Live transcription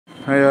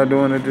How y'all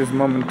doing at this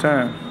moment in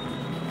time?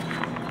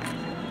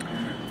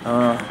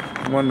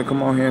 I wanted to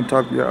come on here and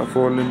talk to y'all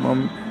for a little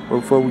moment. But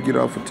before we get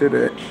off into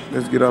that,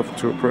 let's get off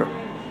into a prayer.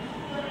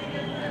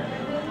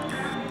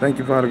 Thank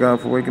you, Father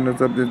God, for waking us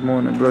up this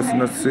morning,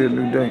 blessing us to see a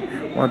new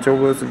day. Watch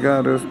over us and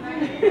guide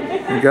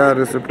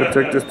us and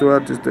protect us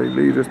throughout this day.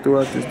 Lead us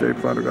throughout this day,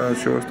 Father God.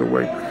 Show us the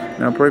way.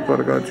 Now I pray,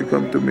 Father God, you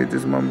come through me at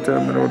this moment in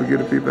time in order to get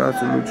the people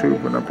absolute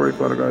truth. And I pray,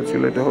 Father God, you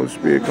let the Holy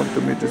Spirit come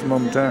through me at this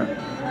moment in time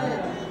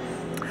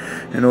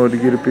in order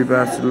to get the people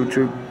absolute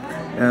truth.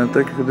 And I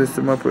thank you for this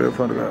to my prayer,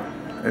 Father God.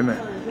 Amen.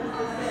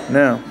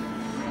 Now,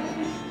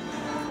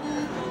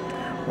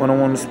 what I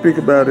want to speak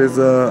about is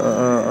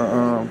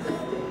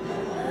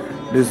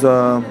this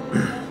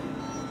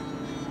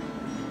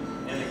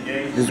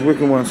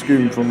wicked one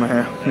screaming from my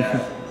hand.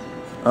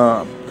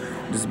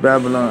 This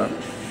Babylon.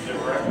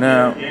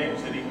 Now,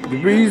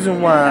 the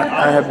reason why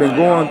I have been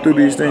going through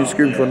these things,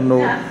 screaming for the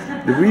Lord,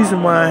 the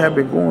reason why I have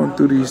been going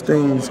through these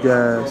things,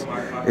 guys,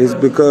 is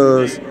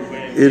because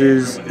it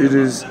is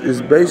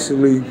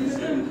basically,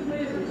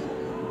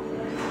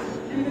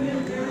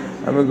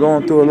 I've been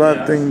going through a lot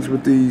of things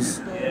with these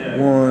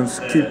ones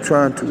keep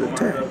trying to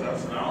attack.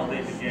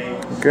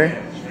 Okay?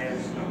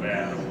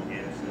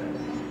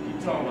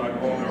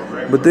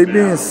 But they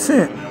being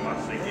sent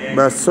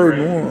by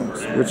certain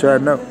ones, which I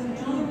know.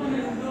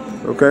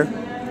 Okay?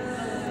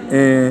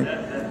 And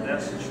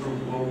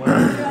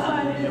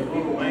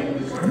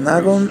I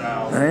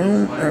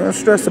ain't gonna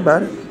stress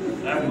about it.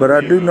 But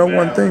I do know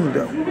one thing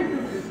though.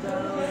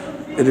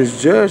 It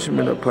is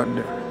judgment upon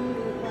them.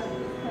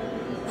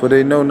 For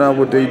they know not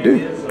what they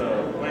do.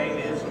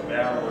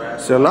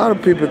 So a lot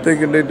of people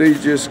thinking that they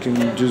just can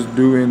just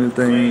do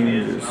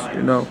anything, just,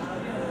 you know,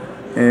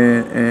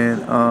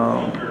 and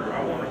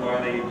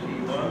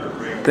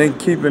think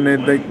keeping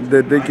it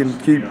that they can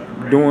keep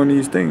doing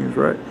these things,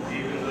 right?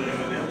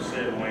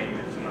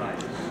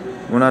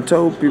 When I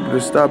told people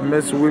to stop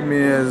messing with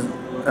me as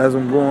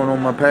I'm going on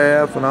my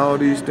path and all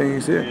these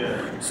things here,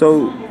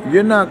 so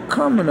you're not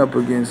coming up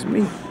against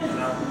me.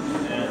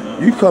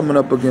 You coming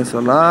up against a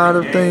lot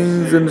of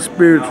things in the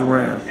spiritual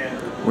realm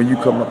when you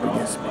come up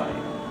against me.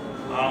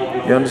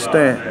 You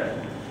understand?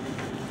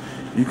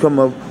 You come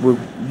up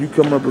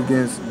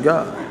against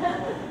God.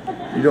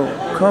 You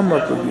don't come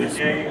up against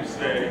me.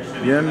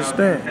 You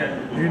understand?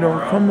 You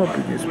don't come up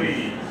against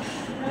me.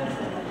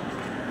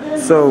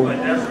 So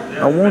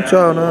I want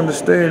y'all to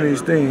understand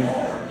these things.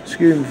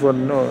 Excuse me for the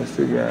noise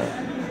too, guys.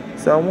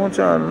 So I want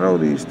y'all to know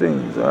these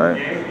things, all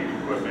right?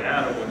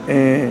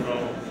 And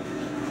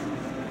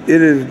it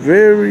is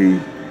very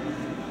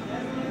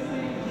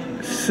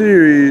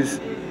serious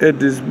at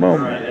this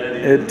moment,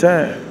 at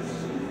times.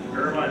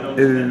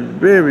 It is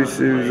very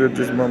serious at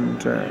this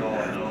moment in time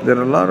that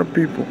a lot of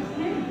people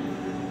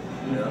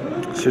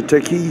should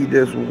take heed.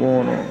 That's what's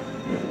going on.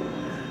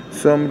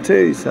 So I'm gonna tell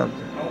you something.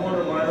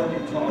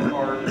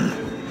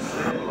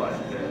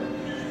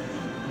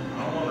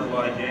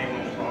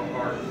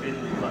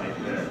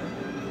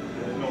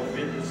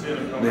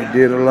 They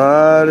did a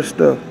lot of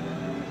stuff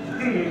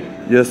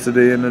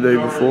yesterday and the day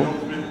before.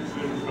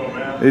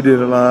 They did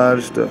a lot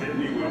of stuff.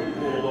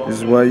 This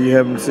is why you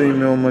haven't seen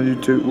me on my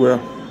YouTube. Well,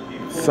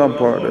 some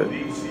part of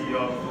it.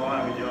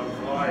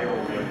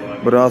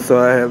 But also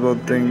I have other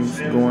things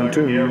going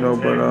too, you know.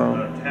 But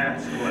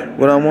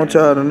what I want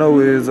y'all to know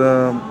is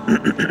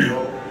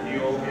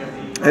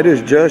it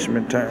is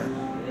judgment time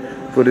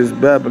for this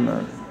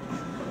Babylon.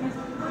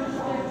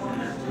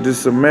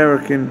 This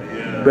American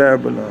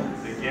Babylon.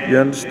 You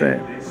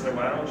understand?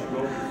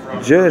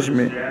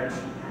 Judgment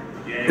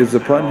is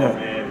upon her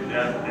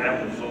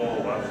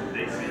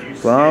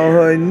for all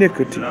her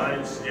iniquity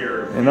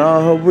and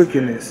all her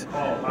wickedness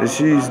that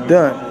she's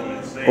done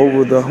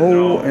over the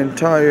whole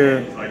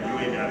entire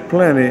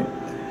planet,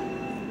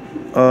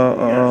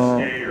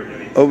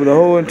 over the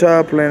whole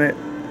entire planet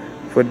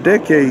for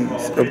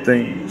decades of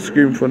things.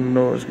 Screaming from the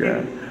noise,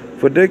 guys.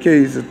 For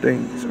decades of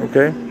things,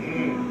 okay?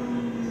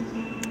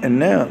 And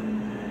now,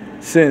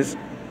 since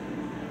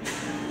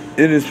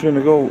it is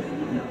finna go,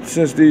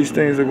 since these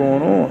things are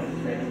going on,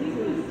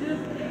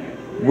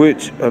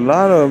 which a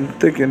lot of them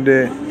thinking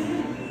that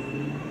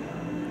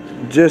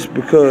just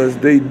because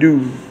they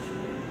do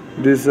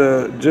this,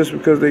 just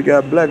because they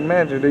got black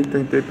magic, they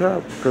think they're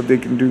powerful because they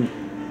can do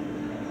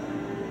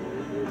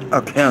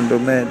a candle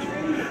magic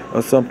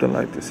or something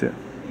like this here.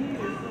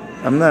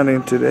 I'm not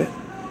into that.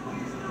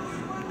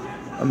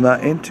 I'm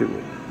not into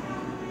it.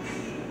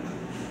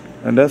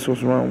 And that's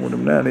what's wrong with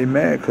them now. They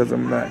mad because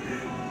I'm not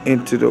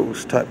into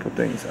those type of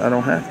things. I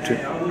don't have to.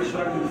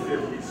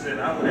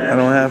 I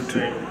don't have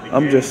to.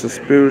 I'm just a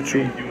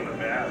spiritual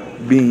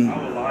being.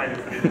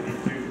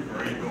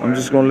 I'm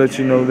just going to let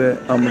you know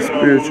that I'm a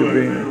spiritual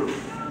being.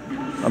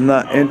 I'm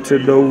not into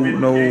no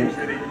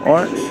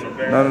arts,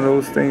 none of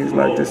those things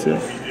like this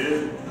here.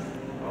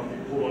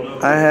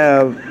 I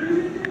have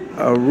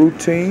a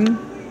routine,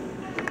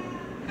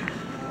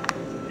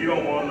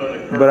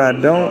 but I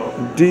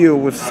don't deal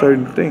with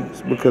certain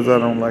things because I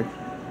don't like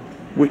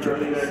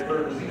wickedness.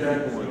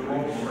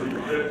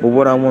 But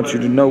what I want you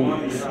to know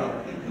is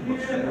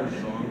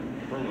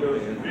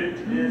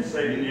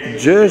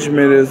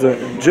Judgment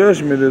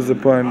is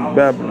upon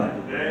Babylon.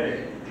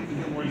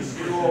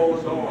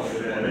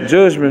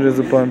 Judgment is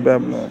upon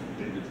Babylon,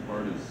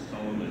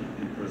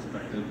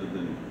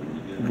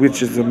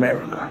 which is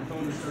America.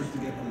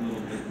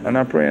 And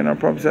I pray and I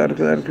prophesy, I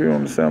declare, decree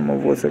on the sound of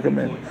my voice, I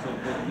command.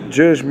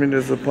 Judgment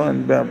is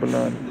upon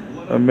Babylon,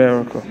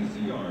 America,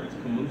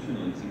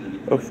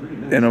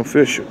 and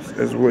officials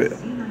as well.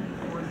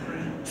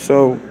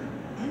 So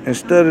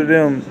instead of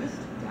them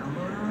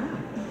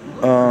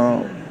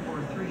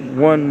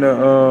wanting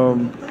to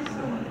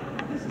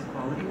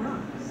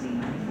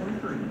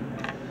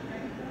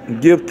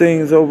give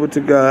things over to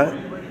God,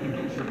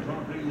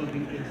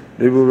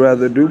 they would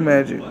rather do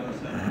magic,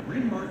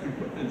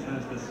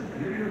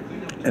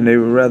 and they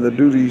would rather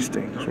do these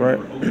things, right?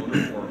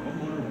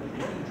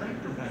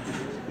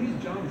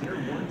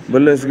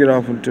 But let's get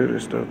off into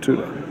this stuff too,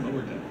 though,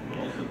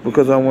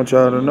 because I want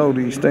y'all to know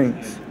these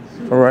things.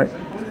 All right,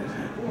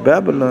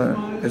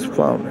 Babylon is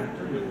falling.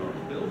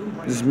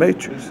 This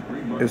matrix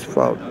is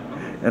falling,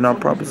 and I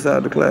prophesy,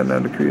 declare,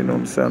 and decree, and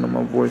on the sound of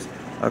my voice,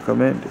 I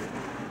command it.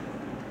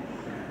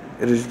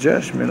 It is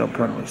judgment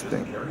upon this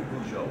thing.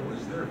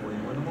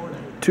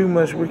 Too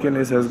much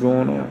wickedness has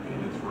gone on.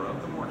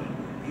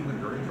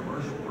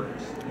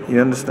 You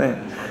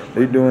understand?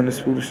 They doing this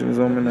foolishness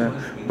on me now.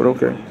 But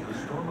okay.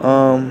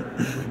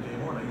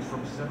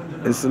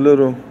 It's a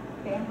little...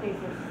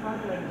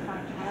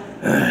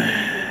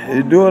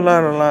 They do a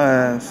lot of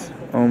lies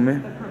on me.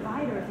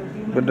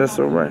 But that's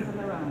alright.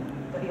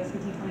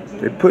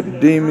 They put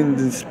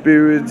demons and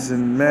spirits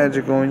and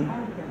magic on you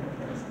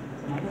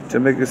to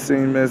make it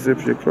seem as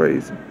if you're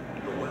crazy.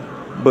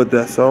 But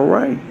that's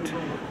alright.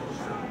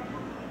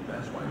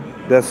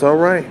 That's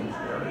alright.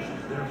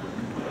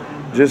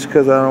 Just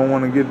because I don't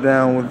want to get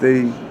down with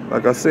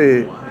like I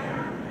said,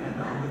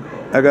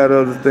 I got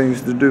other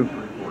things to do.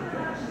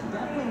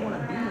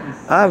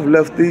 I've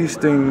left these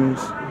things,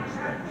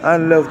 I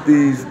left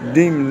these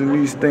demons and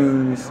these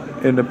things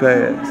in the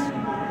past.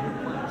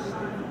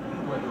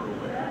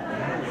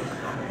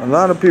 A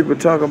lot of people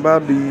talk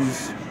about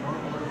these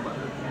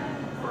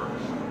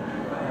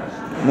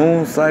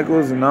moon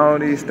cycles and all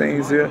these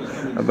things here,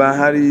 about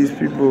how these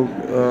people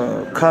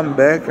come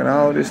back and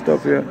all this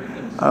stuff here.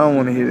 I don't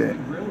want to hear that.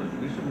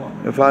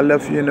 If I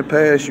left you in the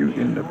past, you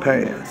in the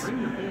past.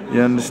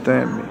 You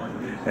understand me?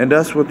 And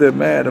that's what they're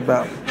mad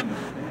about.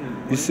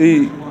 You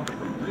see,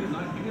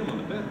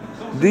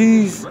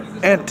 these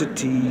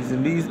entities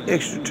and these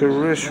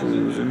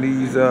extraterrestrials and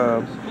these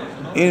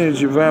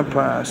energy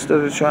vampires,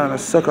 instead of trying to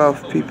suck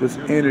off people's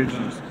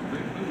energies,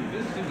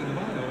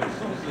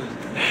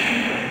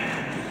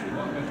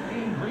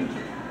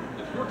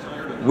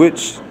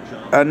 which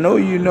I know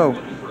you know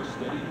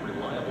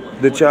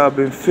that y'all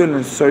been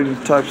feeling certain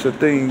types of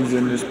things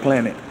in this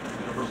planet,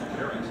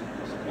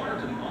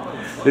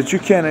 that you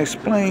can't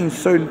explain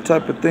certain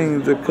type of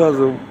things because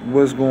of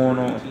what's going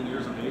on.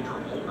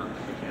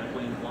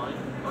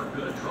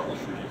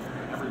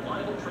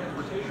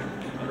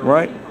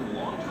 Right?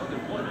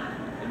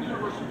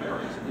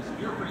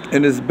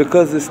 And it's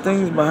because there's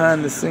things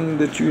behind the scene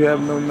that you have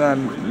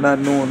not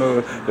knowing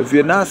of. If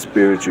you're not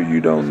spiritual,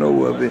 you don't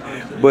know of it.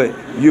 But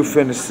you're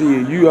finna see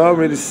it. You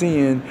already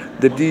seeing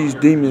that these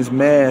demons'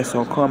 masks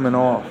are coming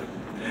off.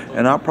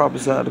 And I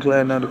prophesy,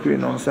 declare, and decree,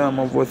 and on the sound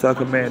of my voice I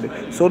command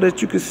it, so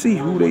that you can see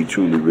who they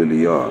truly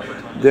really are.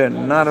 They're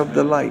not of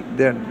the light.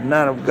 They're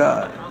not of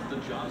God.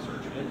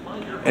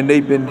 And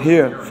they've been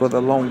here for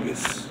the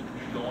longest.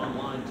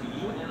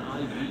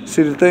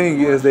 See, the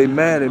thing is, they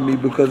mad at me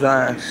because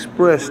I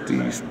express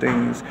these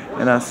things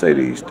and I say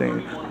these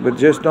things, but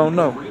just don't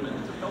know.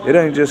 It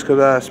ain't just because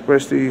I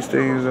express these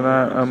things and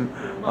I'm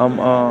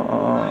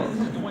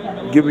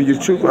giving you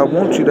truth. I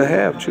want you to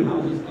have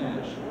truth,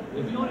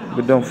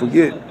 but don't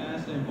forget,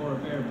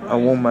 I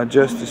want my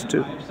justice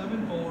too.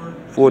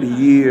 40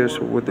 years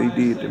for what they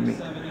did to me,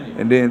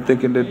 and then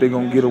thinking that they're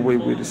gonna get away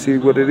with it. See,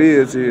 what it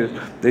is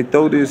they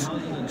throw this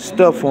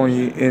stuff on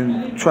you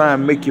and try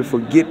and make you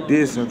forget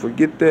this and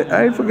forget that.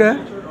 I ain't forgot,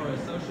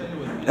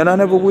 and I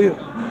never will.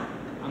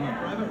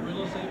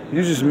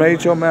 You just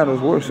made your matters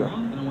worse.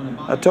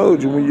 I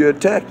told you when you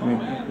attacked me,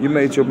 you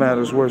made your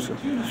matters worse.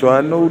 So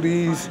I know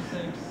these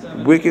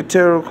wicked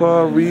tarot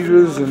card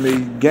readers and the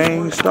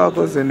gang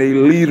stalkers and their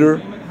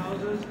leader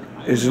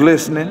is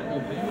listening.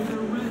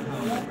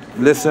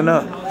 Listen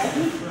up.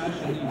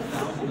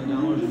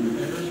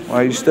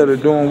 While instead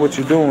of doing what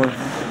you're doing,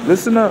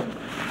 listen up.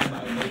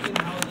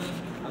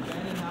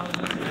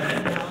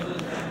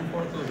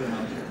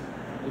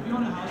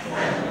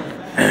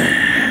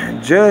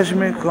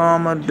 Judgment,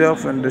 karma,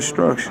 death, and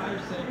destruction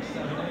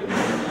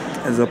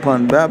is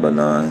upon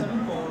Babylon.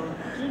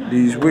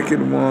 These wicked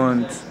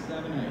ones,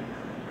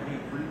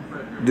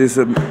 this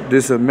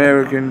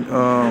American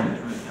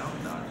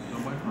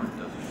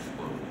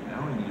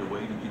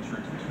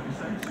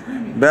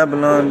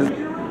Babylon,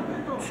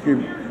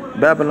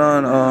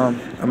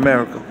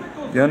 America.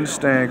 You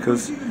understand?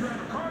 Because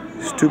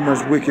there's too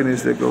much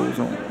wickedness that goes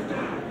on.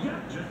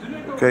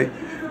 Okay,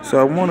 so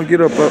I want to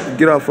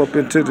get off up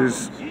into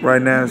this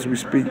right now as we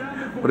speak.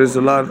 But there's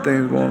a lot of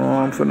things going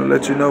on. I'm finna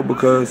let you know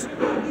because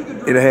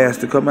it has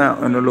to come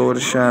out, and the Lord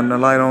is shining the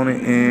light on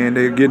it, and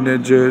they're getting their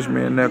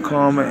judgment and their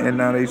karma, and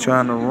now they're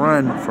trying to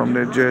run from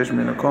their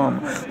judgment and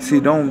karma. See,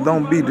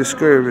 don't be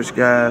discouraged,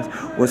 guys.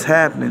 What's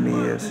happening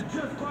is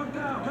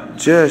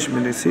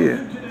judgment is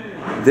here.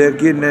 They're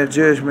getting their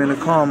judgment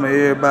and karma.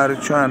 Everybody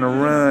trying to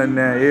run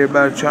now.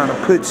 Everybody trying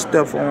to put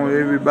stuff on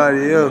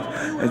everybody else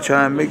and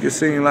try and make it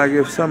seem like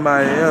if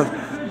somebody else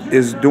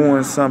is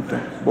doing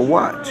something. But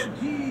watch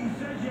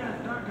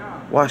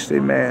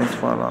their masks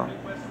fall off.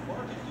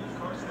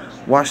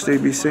 Watch they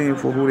be seen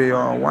for who they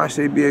are. Watch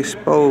they be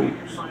exposed.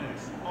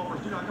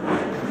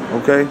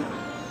 Okay?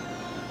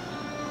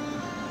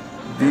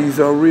 These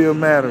are real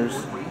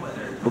matters.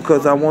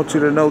 Because I want you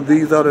to know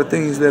these are the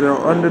things that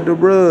are under the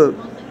rug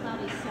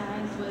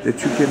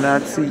that you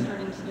cannot see.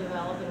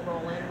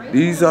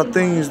 These are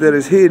things that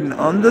is hidden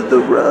under the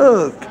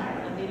rug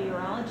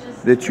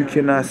that you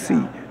cannot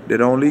see. That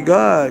only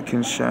God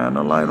can shine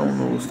a light on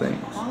those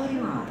things.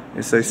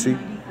 And say, see,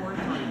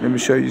 let me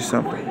show you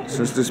something.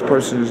 Since this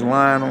person is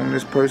lying on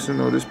this person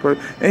or this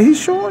person, and he's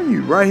showing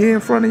you right here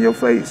in front of your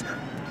face.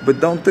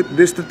 But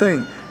this the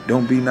thing.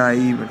 Don't be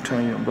naive and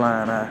turn your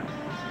blind eye.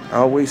 I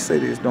always say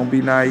this. Don't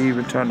be naive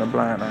and turn a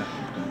blind eye.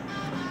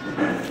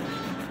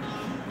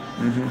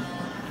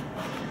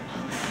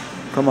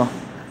 Come on.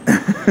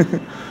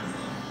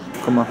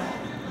 Come on.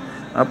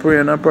 I pray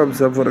and I promise,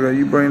 Father God,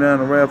 you bring down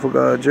the wrath of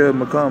God,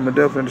 judgment, karma,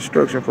 death, and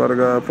destruction, Father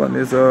God, upon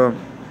this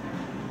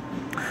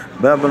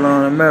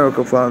Babylon,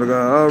 America, Father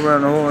God, all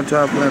around the whole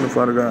entire planet,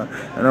 Father God.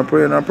 And I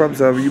pray and I promise,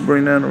 you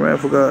bring down the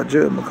wrath of God,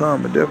 judgment,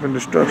 karma, death, and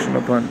destruction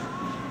upon it.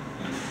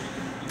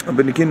 Up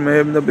in the kingdom of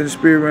heaven, up in the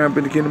spirit realm, up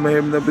in the kingdom of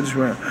heaven, up in this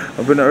realm.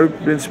 Up in the earth,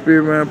 up in the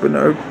spirit realm, up in the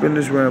earth, up in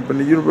this realm. Up in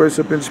the universe,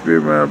 up in the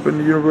spirit realm, up in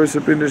the universe,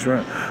 up in this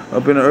realm.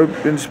 Up in the earth,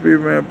 up in the spirit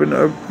realm, up in the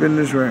earth, up in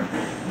this realm.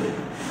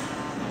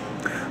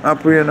 I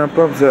pray and I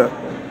prophesy.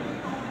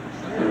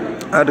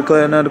 I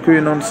declare and I decree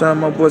and on the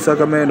sound of my voice I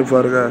command it,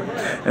 Father God.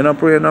 And I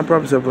pray and I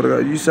prophesy, Father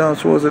God. You sound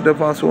swords of death,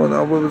 I swords,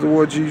 our weapons of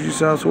war. Jesus, you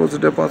sound swords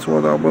of death, I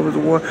swords, our weapons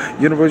of war.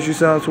 Universe, you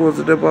sound swords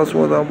of death, I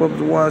swords, our weapons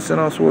of war. I send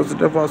out swords of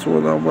death, I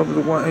swords, our weapons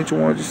of war. Ancient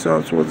ones, you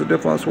sound swords of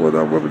death, I swords,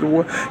 our weapons of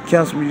war.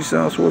 Counsel me, you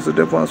sound swords of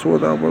death, I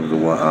swords, our weapons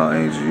of war. Our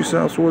angels, you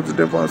sound swords of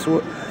death, I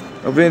swords.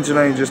 Avenging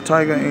angels,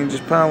 tiger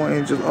angels, power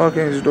angels,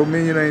 archangels,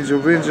 dominion angels,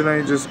 avenging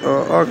angels,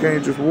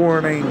 archangels,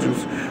 warring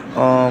angels,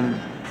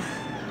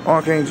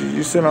 archangels,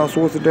 you send out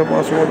swords of death,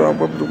 our swords, our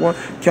weapons of war.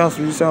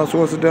 Counsel, you send out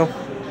swords of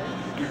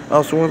death,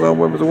 our swords, our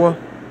weapons of war.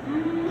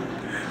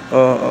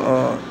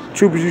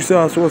 Troopers, you send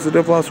out swords of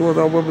death, our swords,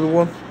 our weapons of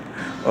war.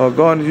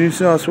 Guardians, you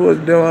send out swords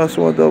of death, our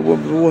swords, our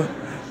weapons of war.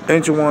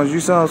 Ancient ones,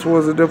 you sound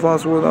swords of death, our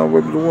swords, our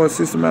weapons of war.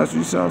 System master,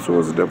 you sound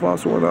swords of death, our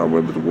swords, our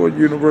weapons of war.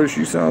 Universe,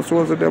 you sound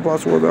swords of death, our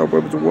swords, our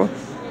weapons of war.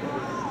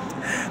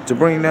 To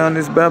bring down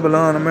this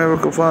Babylon,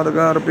 America, Father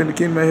God, up in the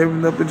kingdom of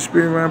heaven, up in the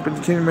spirit realm, up in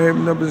the kingdom of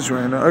heaven, up in this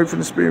realm, the earth in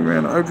the spirit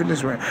realm, the earth in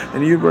this realm,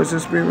 and the universe in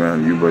the spirit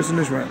realm, the universe in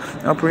this realm.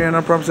 I pray and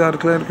I prophesy, I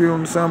declare, decree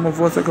on the sound of my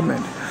voice, I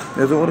command.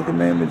 There's order,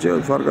 commandment,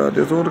 judgment, Father God.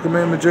 There's order,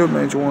 commandment,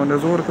 judgment, ancient one.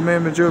 There's order,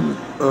 commandment, judgment,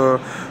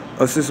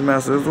 assistant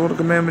master. There's order,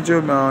 commandment,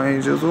 judgment, our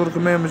angels. There's order,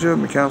 commandment,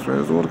 judgment, counselor.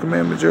 There's order,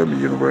 commandment,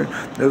 judgment, universe.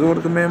 There's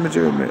order, commandment,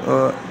 judgment,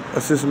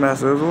 assistant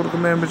master. There's order,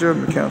 commandment,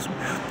 judgment, counselor.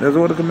 There's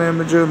order,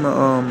 commandment,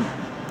 judgment,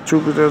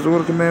 troopers. There's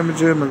order, commandment,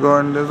 judgment,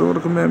 garden. There's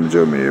order, commandment,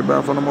 judgment.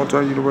 Everybody from the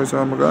multi-universe,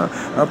 oh my God.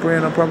 I pray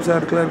and I prophesy, I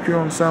declare, decree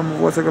on the sound of my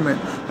voice, I command.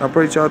 I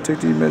pray y'all take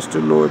these messages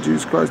to the Lord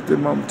Jesus Christ at this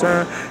moment of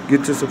time.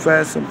 Get to some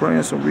fast, some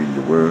praying, some reading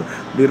the word.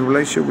 Build a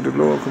relationship with the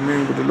Lord,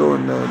 communion with the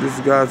Lord. And this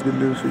is God's good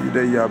news for you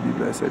today. Y'all be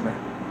blessed.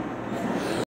 Amen.